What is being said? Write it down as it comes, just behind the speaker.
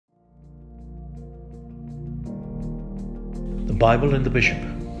Bible and the Bishop.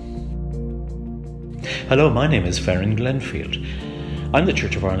 Hello, my name is Ferran Glenfield. I'm the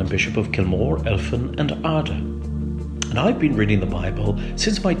Church of Ireland Bishop of Kilmore, Elphin and Ardagh. And I've been reading the Bible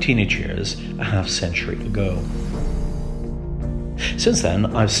since my teenage years, a half century ago. Since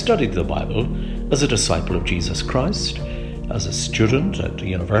then, I've studied the Bible as a disciple of Jesus Christ, as a student at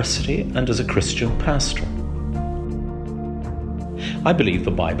university, and as a Christian pastor. I believe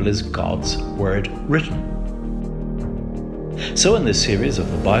the Bible is God's Word written. So in this series of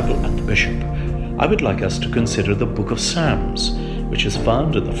the Bible and the Bishop, I would like us to consider the book of Psalms, which is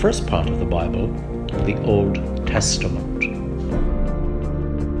found in the first part of the Bible, the Old Testament.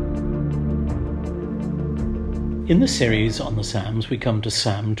 In this series on the Psalms, we come to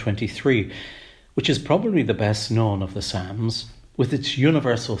Psalm 23, which is probably the best known of the Psalms, with its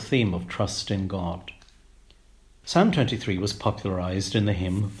universal theme of trust in God. Psalm 23 was popularised in the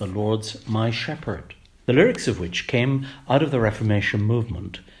hymn, "The Lord's My Shepherd," the lyrics of which came out of the Reformation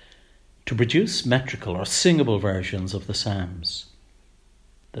movement to produce metrical or singable versions of the Psalms.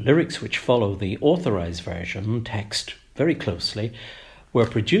 The lyrics, which follow the authorised version text very closely, were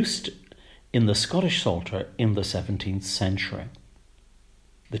produced in the Scottish Psalter in the 17th century.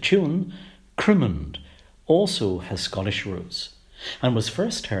 The tune, Crimond, also has Scottish roots and was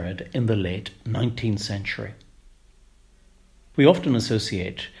first heard in the late 19th century. We often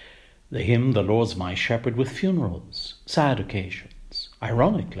associate the hymn, "The Lord's My Shepherd," with funerals, sad occasions.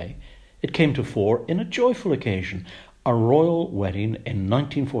 Ironically, it came to fore in a joyful occasion, a royal wedding in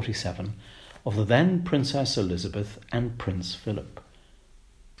 1947 of the then Princess Elizabeth and Prince Philip,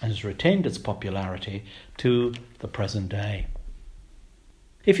 and has retained its popularity to the present day.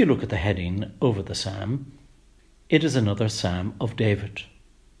 If you look at the heading over the psalm, it is another psalm of David.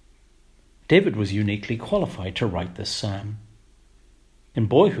 David was uniquely qualified to write this psalm. In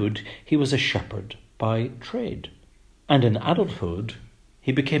boyhood, he was a shepherd by trade, and in adulthood,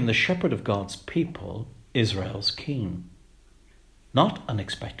 he became the shepherd of God's people, Israel's king. Not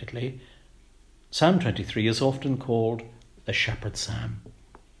unexpectedly, Psalm 23 is often called the Shepherd Psalm.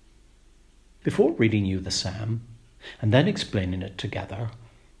 Before reading you the psalm and then explaining it together,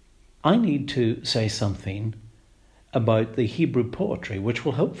 I need to say something about the Hebrew poetry, which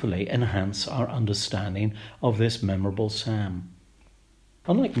will hopefully enhance our understanding of this memorable psalm.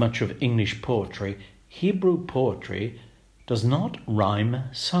 Unlike much of English poetry, Hebrew poetry does not rhyme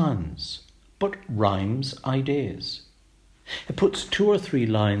sounds, but rhymes ideas. It puts two or three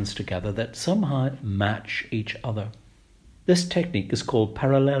lines together that somehow match each other. This technique is called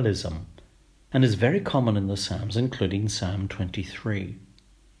parallelism and is very common in the Psalms, including Psalm 23.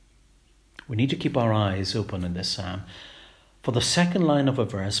 We need to keep our eyes open in this psalm for the second line of a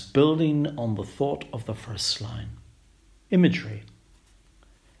verse, building on the thought of the first line. Imagery.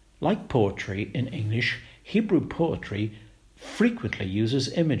 Like poetry in English, Hebrew poetry frequently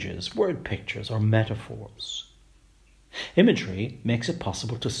uses images, word pictures, or metaphors. Imagery makes it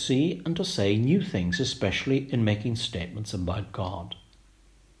possible to see and to say new things, especially in making statements about God.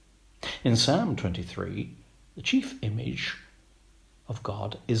 In Psalm 23, the chief image of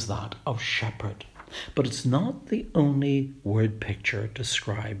God is that of shepherd, but it's not the only word picture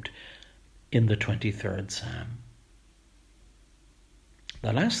described in the 23rd Psalm.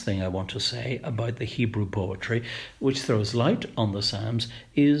 The last thing I want to say about the Hebrew poetry, which throws light on the Psalms,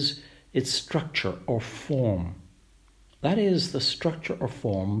 is its structure or form. That is, the structure or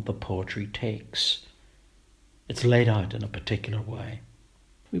form the poetry takes. It's laid out in a particular way.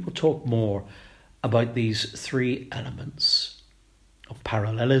 We will talk more about these three elements of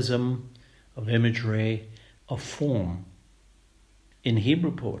parallelism, of imagery, of form in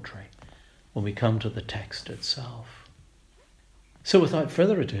Hebrew poetry when we come to the text itself. So without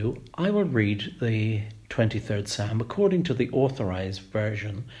further ado, I will read the 23rd Psalm according to the authorised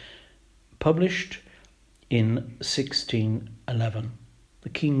version published in 1611, the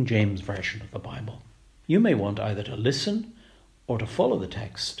King James Version of the Bible. You may want either to listen or to follow the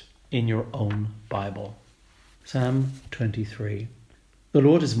text in your own Bible. Psalm 23. The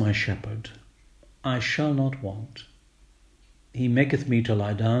Lord is my shepherd, I shall not want. He maketh me to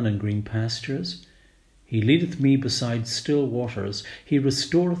lie down in green pastures. He leadeth me beside still waters. He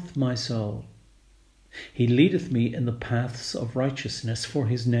restoreth my soul. He leadeth me in the paths of righteousness for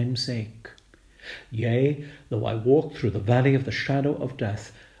his name's sake. Yea, though I walk through the valley of the shadow of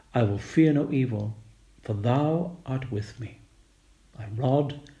death, I will fear no evil, for thou art with me. Thy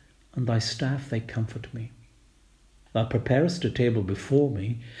rod and thy staff, they comfort me. Thou preparest a table before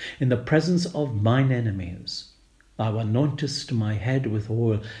me in the presence of mine enemies. Thou anointest my head with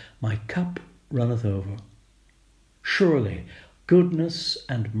oil, my cup runneth over. Surely goodness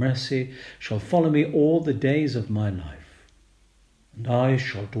and mercy shall follow me all the days of my life, and I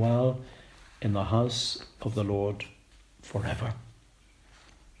shall dwell in the house of the Lord forever.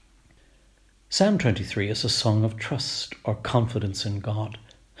 Psalm 23 is a song of trust or confidence in God,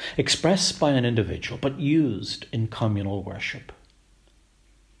 expressed by an individual but used in communal worship.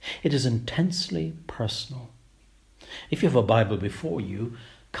 It is intensely personal. If you have a Bible before you,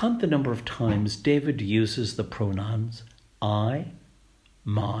 count the number of times David uses the pronouns I,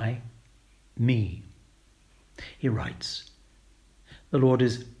 my, me. He writes, "The Lord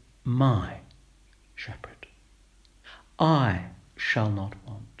is my shepherd. I shall not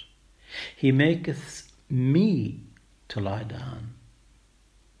want. He maketh me to lie down."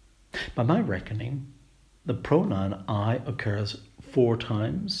 By my reckoning, the pronoun I occurs 4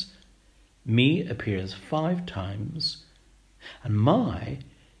 times, me appears 5 times, and my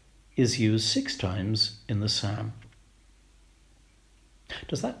is used 6 times in the psalm.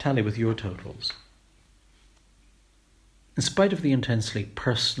 Does that tally with your totals? In spite of the intensely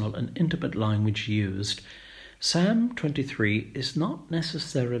personal and intimate language used, Psalm 23 is not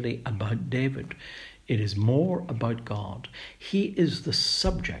necessarily about David. It is more about God. He is the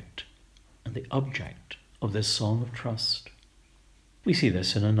subject and the object of this song of trust. We see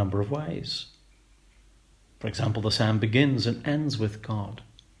this in a number of ways. For example, the psalm begins and ends with God.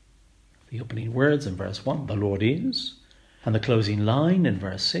 The opening words in verse 1, "The Lord is," and the closing line in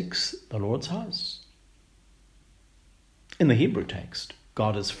verse 6, "The Lord's house." In the Hebrew text,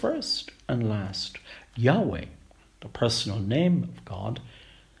 God is first and last. Yahweh, the personal name of God,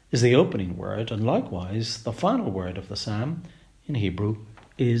 is the opening word, and likewise the final word of the psalm in Hebrew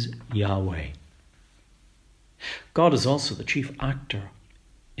is Yahweh. God is also the chief actor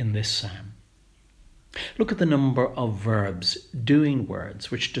in this psalm. Look at the number of verbs, doing words,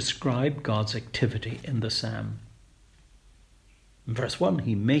 which describe God's activity in the psalm. In verse 1,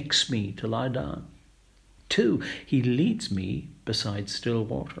 "He makes me to lie down." 2, "He leads me beside still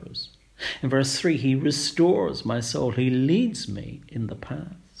waters." In verse 3, "He restores my soul. He leads me in the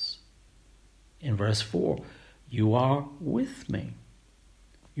paths." In verse 4, "You are with me.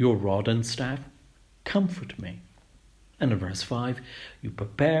 Your rod and staff comfort me." And in verse 5, "You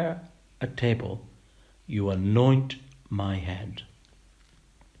prepare a table. You anoint my head."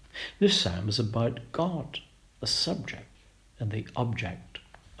 This psalm is about God, the subject and the object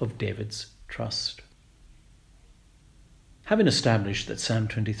of David's trust. Having established that Psalm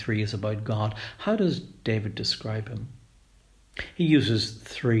 23 is about God, how does David describe him? He uses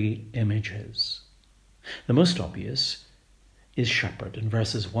 3 images. The most obvious is shepherd in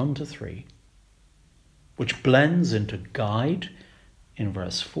verses 1 to 3, which blends into guide in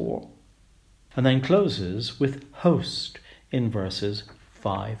verse 4, and then closes with host in verses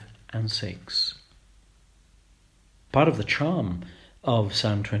 5 and 6. Part of the charm of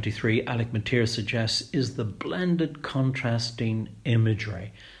Psalm 23, Alec Mateer suggests, is the blended contrasting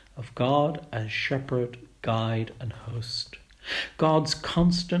imagery of God as shepherd, guide, and host. God's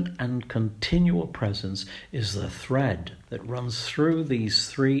constant and continual presence is the thread that runs through these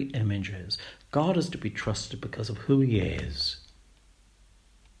 3 images. God is to be trusted because of who he is.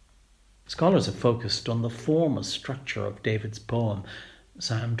 Scholars have focused on the form and structure of David's poem,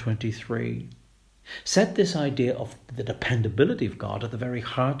 Psalm 23. Set this idea of the dependability of God at the very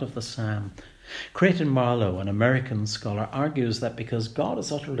heart of the psalm. Creighton Marlowe, an American scholar, argues that because God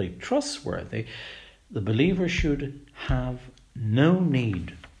is utterly trustworthy, the believer should have no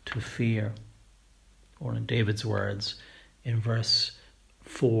need to fear. Or in David's words, in verse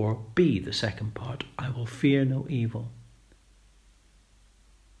 4b, the second part, "I will fear no evil."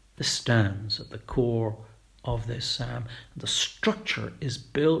 This stands at the core of this psalm. The structure is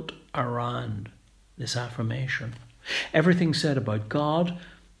built around this affirmation. Everything said about God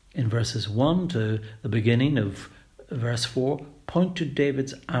in verses 1 to the beginning of verse 4 point to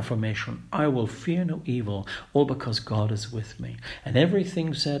David's affirmation, "I will fear no evil, all because God is with me." And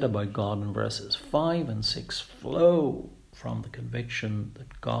everything said about God in verses 5 and 6 flow from the conviction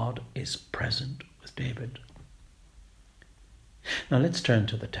that God is present with David. Now let's turn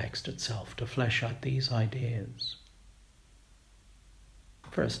to the text itself to flesh out these ideas.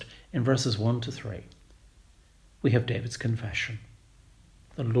 First, in verses 1 to 3, we have David's confession.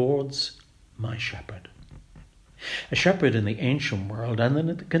 "The Lord's my shepherd." A shepherd in the ancient world and in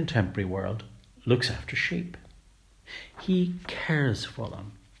the contemporary world looks after sheep. He cares for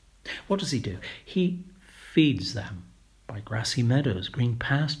them. What does he do? He feeds them by grassy meadows, green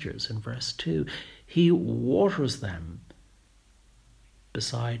pastures in verse 2. He waters them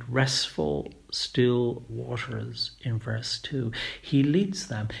beside restful, still waters in verse 2. He leads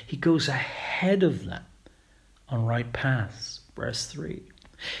them. He goes ahead of them on right paths, verse 3.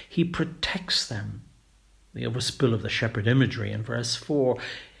 He protects them the overspill of the shepherd imagery in verse 4.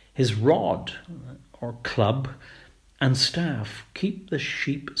 His rod or club and staff keep the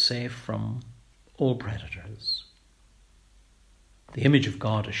sheep safe from all predators. The image of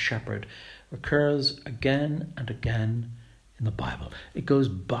God as shepherd recurs again and again in the Bible. It goes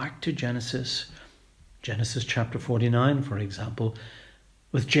back to Genesis chapter 49, for example,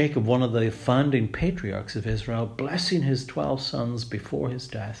 with Jacob, one of the founding patriarchs of Israel, blessing his 12 sons before his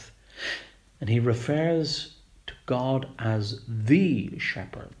death. And he refers to God as the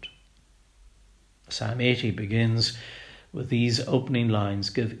shepherd. Psalm 80 begins with these opening lines: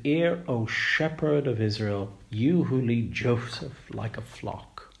 "Give ear, O shepherd of Israel, you who lead Joseph like a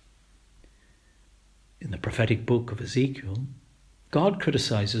flock." In the prophetic book of Ezekiel, God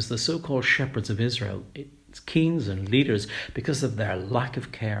criticizes the so-called shepherds of Israel, its kings and leaders, because of their lack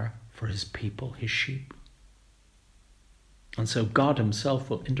of care for his people, his sheep. And so God himself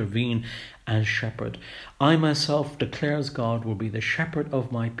will intervene as shepherd. "I myself," declares God, "will be the shepherd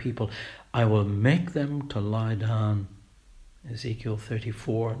of my people. I will make them to lie down." Ezekiel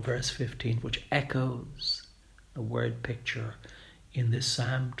 34 and verse 15, which echoes the word picture in this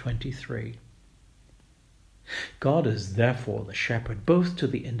Psalm 23. God is therefore the shepherd, both to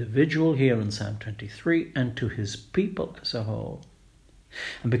the individual here in Psalm 23 and to his people as a whole.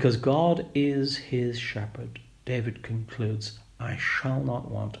 And because God is his shepherd, David concludes, "I shall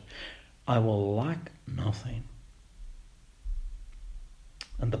not want, I will lack nothing."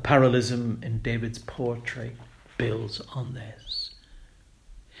 And the parallelism in David's poetry builds on this.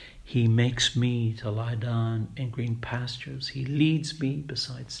 He makes me to lie down in green pastures. He leads me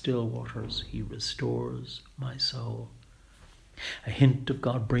beside still waters. He restores my soul. A hint of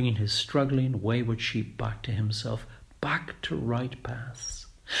God bringing his struggling, wayward sheep back to himself, back to right paths.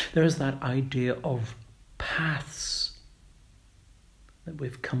 There's that idea of paths that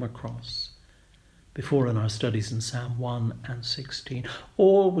we've come across before in our studies in Psalm 1 and 16,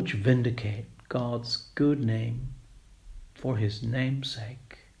 all which vindicate God's good name for his name's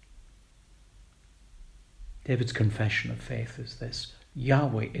sake. David's confession of faith is this: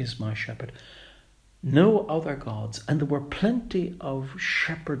 Yahweh is my shepherd, no other gods. And there were plenty of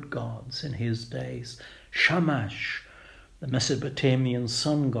shepherd gods in his days. Shamash, the Mesopotamian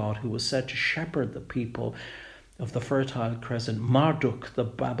sun god who was said to shepherd the people of the Fertile Crescent. Marduk, the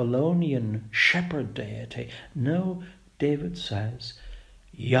Babylonian shepherd deity. No, David says,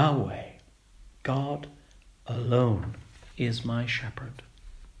 Yahweh, God alone, is my shepherd.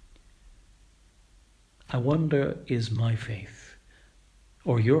 I wonder, is my faith,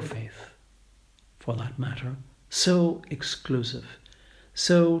 or your faith, for that matter, so exclusive,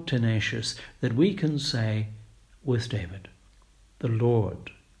 so tenacious, that we can say with David, the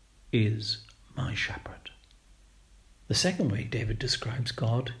Lord is my shepherd? The second way David describes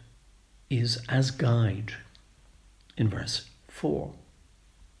God is as guide in verse 4.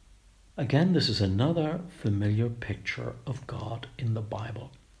 Again, this is another familiar picture of God in the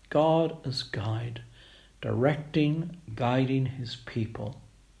Bible. God as guide, directing, guiding his people.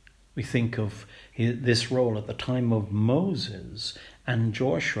 We think of this role at the time of Moses and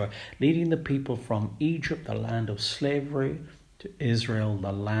Joshua, leading the people from Egypt, the land of slavery, to Israel,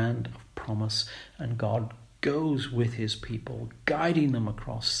 the land of promise. And God goes with his people, guiding them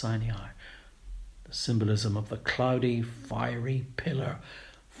across Sinai. The symbolism of the cloudy, fiery pillar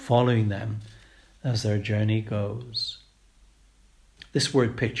following them as their journey goes. This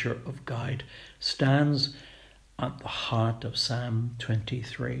word picture of guide stands at the heart of Psalm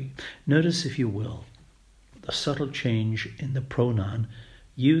 23. Notice, if you will, the subtle change in the pronoun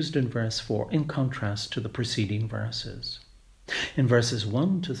used in verse 4 in contrast to the preceding verses. In verses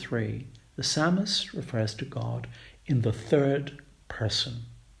 1 to 3, the psalmist refers to God in the third person.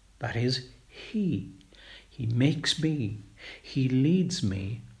 That is, he. He makes me, he leads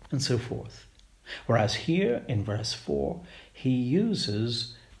me, and so forth. Whereas here in verse 4, he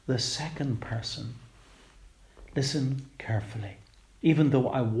uses the second person. Listen carefully. Even though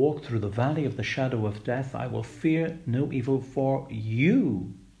I walk through the valley of the shadow of death, I will fear no evil, for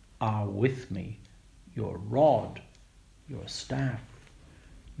you are with me. Your rod, your staff,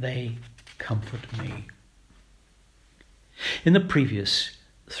 they comfort me. In the previous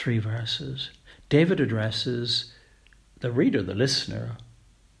 3 verses, David addresses the reader, the listener,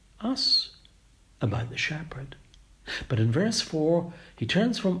 us, about the shepherd. But in verse 4, he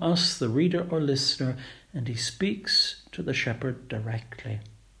turns from us, the reader or listener, and he speaks to the shepherd directly.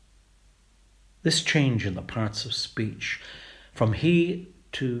 This change in the parts of speech, from he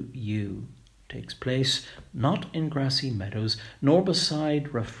to you, takes place not in grassy meadows, nor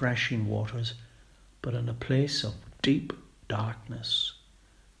beside refreshing waters, but in a place of deep darkness,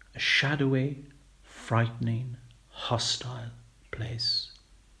 a shadowy, frightening, hostile place.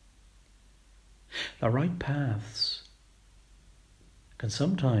 The right paths can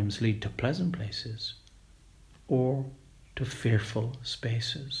sometimes lead to pleasant places or to fearful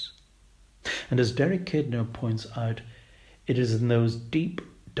spaces. And as Derek Kidner points out, it is in those deep,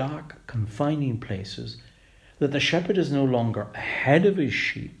 dark, confining places that the shepherd is no longer ahead of his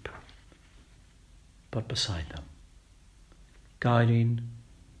sheep, but beside them, guiding,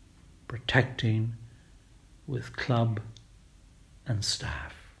 protecting with club and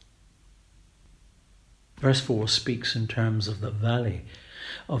staff. Verse 4 speaks in terms of the valley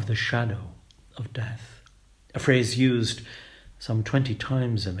of the shadow of death, a phrase used some 20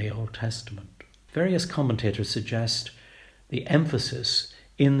 times in the Old Testament. Various commentators suggest the emphasis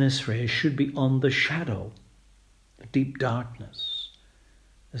in this phrase should be on the shadow, the deep darkness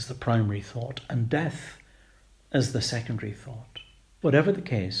as the primary thought, and death as the secondary thought. Whatever the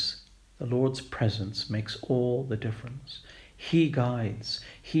case, the Lord's presence makes all the difference. He guides,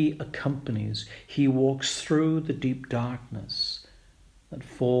 He accompanies, He walks through the deep darkness that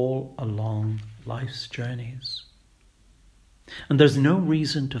fall along life's journeys. And there's no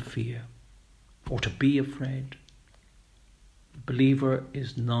reason to fear or to be afraid. The believer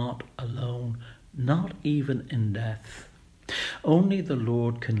is not alone, not even in death. Only the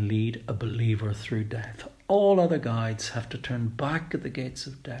Lord can lead a believer through death. All other guides have to turn back at the gates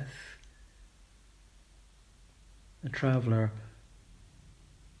of death. The traveller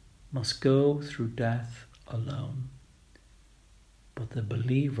must go through death alone, but the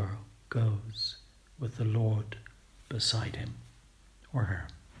believer goes with the Lord beside him or her.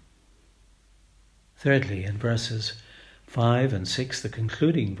 Thirdly, in verses 5 and 6, the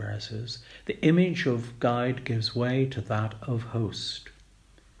concluding verses, the image of guide gives way to that of host.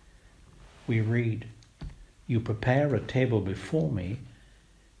 We read, "You prepare a table before me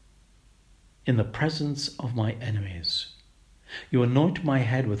in the presence of my enemies. You anoint my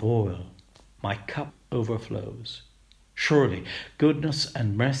head with oil, my cup overflows. Surely goodness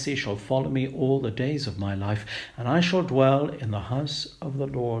and mercy shall follow me all the days of my life, and I shall dwell in the house of the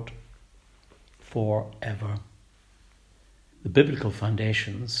Lord forever." The biblical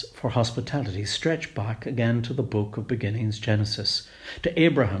foundations for hospitality stretch back again to the book of beginnings, Genesis, to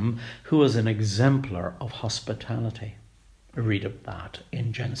Abraham, who was an exemplar of hospitality. We read of that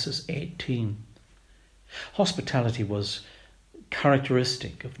in Genesis 18. Hospitality was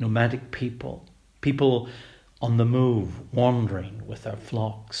characteristic of nomadic people on the move, wandering with their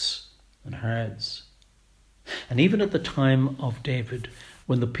flocks and herds. And even at the time of David,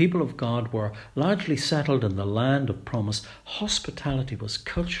 when the people of God were largely settled in the land of promise, hospitality was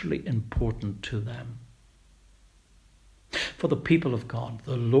culturally important to them. For the people of God,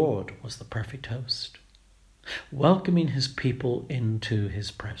 the Lord was the perfect host, welcoming his people into his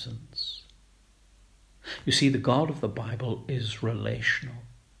presence. You see, the God of the Bible is relational.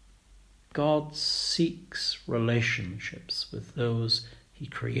 God seeks relationships with those he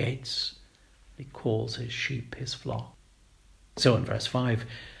creates. He calls his sheep his flock. So in verse 5,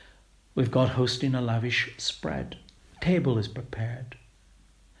 we've God hosting a lavish spread. A table is prepared.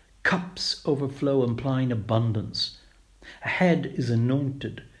 Cups overflow, implying abundance. A head is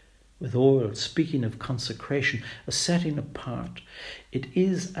anointed with oil, speaking of consecration, a setting apart. It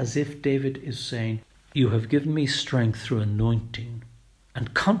is as if David is saying, "You have given me strength through anointing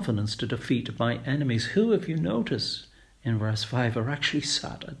and confidence to defeat my enemies," who, if you notice in verse 5, are actually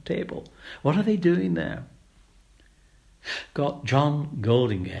sat at table. What are they doing there? John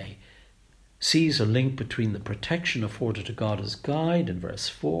Goldingay sees a link between the protection afforded to God as guide in verse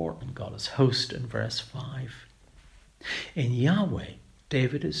 4 and God as host in verse 5. In Yahweh,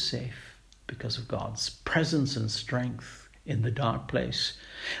 David is safe because of God's presence and strength in the dark place,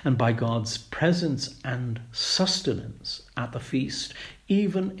 and by God's presence and sustenance at the feast,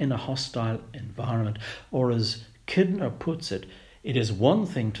 even in a hostile environment. Or as Kidner puts it, it is one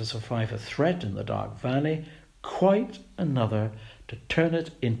thing to survive a threat in the dark valley, quite another to turn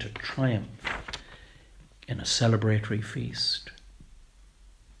it into triumph in a celebratory feast.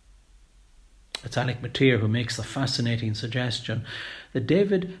 It's Alec Mateer who makes the fascinating suggestion that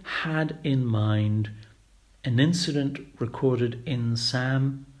David had in mind an incident recorded in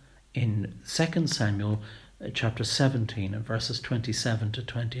 2 Samuel chapter 17 and verses 27 to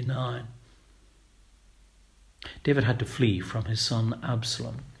 29. David had to flee from his son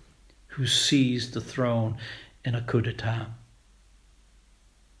Absalom, who seized the throne in a coup d'etat.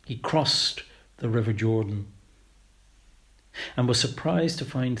 He crossed the River Jordan and was surprised to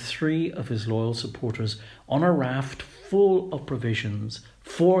find 3 of his loyal supporters on a raft full of provisions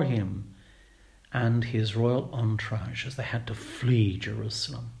for him and his royal entourage as they had to flee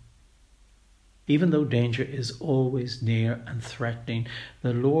Jerusalem. Even though danger is always near and threatening,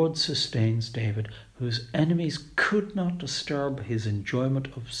 the Lord sustains David, whose enemies could not disturb his enjoyment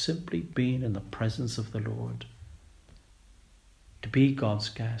of simply being in the presence of the Lord. To be God's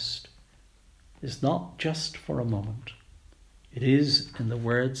guest is not just for a moment. It is, in the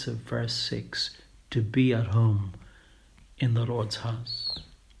words of verse 6, to be at home in the Lord's house.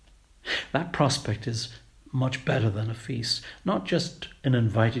 That prospect is much better than a feast, not just an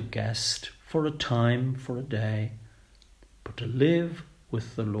invited guest for a time, for a day, but to live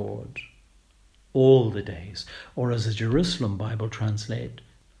with the Lord all the days, or as the Jerusalem Bible translates,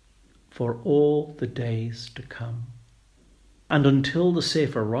 for all the days to come. And until the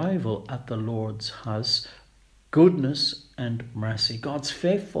safe arrival at the Lord's house, goodness and mercy, God's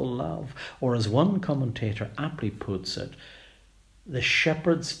faithful love, or as one commentator aptly puts it, the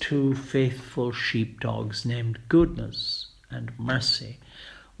shepherd's two faithful sheepdogs named goodness and mercy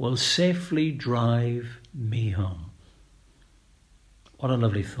will safely drive me home. What a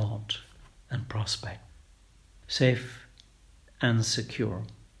lovely thought and prospect. Safe and secure.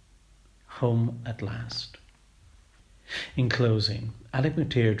 Home at last. In closing, Alec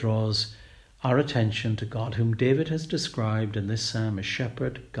McTeer draws our attention to God, whom David has described in this psalm as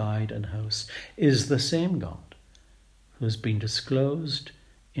shepherd, guide and host, is the same God who has been disclosed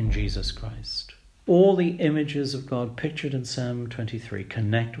in Jesus Christ. All the images of God pictured in Psalm 23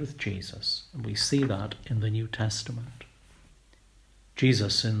 connect with Jesus, and we see that in the New Testament.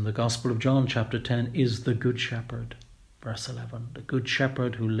 Jesus in the Gospel of John chapter 10 is the Good Shepherd, verse 11, the Good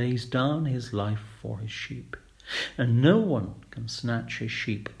Shepherd who lays down his life for his sheep, and no one can snatch his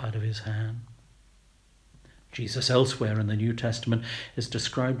sheep out of his hand. Jesus elsewhere in the New Testament is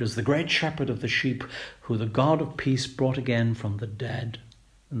described as the great shepherd of the sheep, who the God of peace brought again from the dead,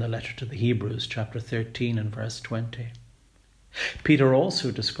 in the letter to the Hebrews, chapter 13 and verse 20. Peter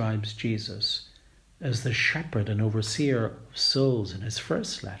also describes Jesus as the shepherd and overseer of souls in his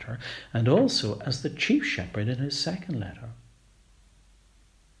first letter, and also as the chief shepherd in his second letter.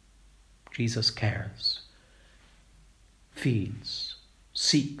 Jesus cares, feeds,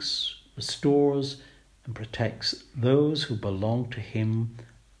 seeks, restores, and protects those who belong to him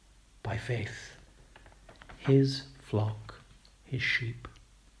by faith, his flock, his sheep.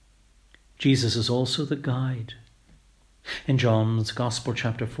 Jesus is also the guide. In John's Gospel,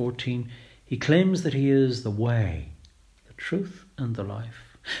 chapter 14, he claims that he is the way, the truth, and the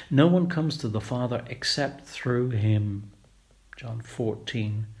life. No one comes to the Father except through him. John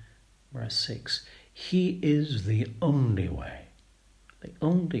 14, verse 6. He is the only way, the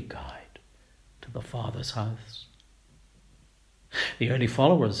only guide to the Father's house. The early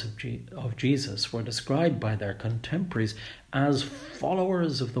followers of Jesus were described by their contemporaries as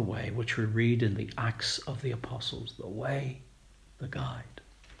followers of the way, which we read in the Acts of the Apostles, the way, the guide.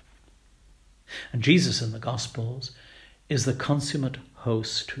 And Jesus in the Gospels is the consummate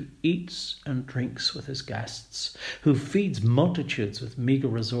host who eats and drinks with his guests, who feeds multitudes with meagre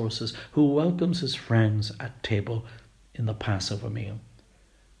resources, who welcomes his friends at table in the Passover meal,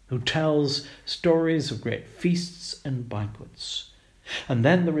 who tells stories of great feasts and banquets. And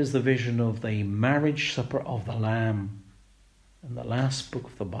then there is the vision of the marriage supper of the Lamb in the last book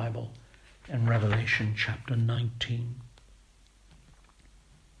of the Bible, in Revelation chapter 19.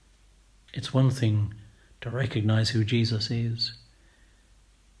 It's one thing to recognize who Jesus is.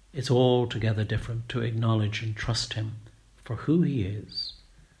 It's altogether different to acknowledge and trust him for who he is.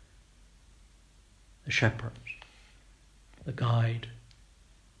 The shepherd, the guide,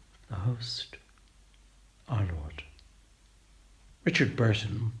 the host, our Lord. Richard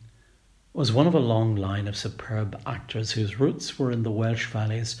Burton was one of a long line of superb actors whose roots were in the Welsh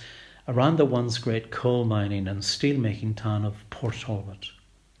valleys around the once great coal mining and steel-making town of Port Talbot.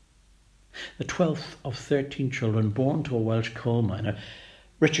 The 12th of 13 children born to a Welsh coal miner,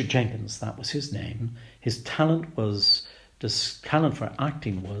 Richard Jenkins, that was his name. His talent for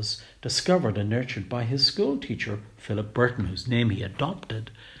acting was discovered and nurtured by his school teacher, Philip Burton, whose name he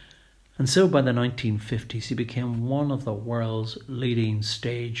adopted. And so by the 1950s, he became one of the world's leading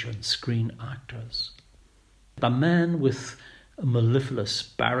stage and screen actors. The man with a mellifluous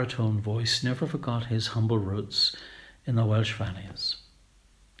baritone voice never forgot his humble roots in the Welsh valleys.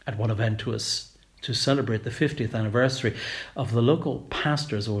 At one event to celebrate the 50th anniversary of the local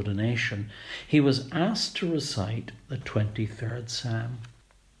pastor's ordination, he was asked to recite the 23rd Psalm.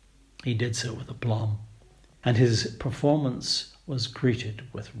 He did so with aplomb, and his performance was greeted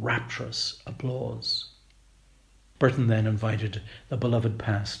with rapturous applause. Burton then invited the beloved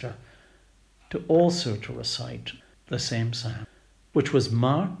pastor to also to recite the same psalm, which was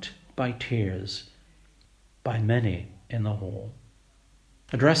marked by tears by many in the hall.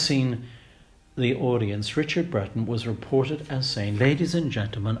 Addressing the audience, Richard Breton was reported as saying, "Ladies and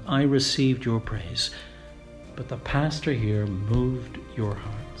gentlemen, I received your praise, but the pastor here moved your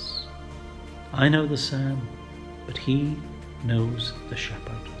hearts. I know the psalm, but he knows the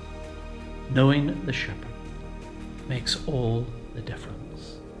shepherd. Knowing the shepherd makes all the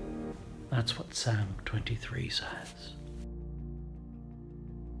difference." That's what Psalm 23 says.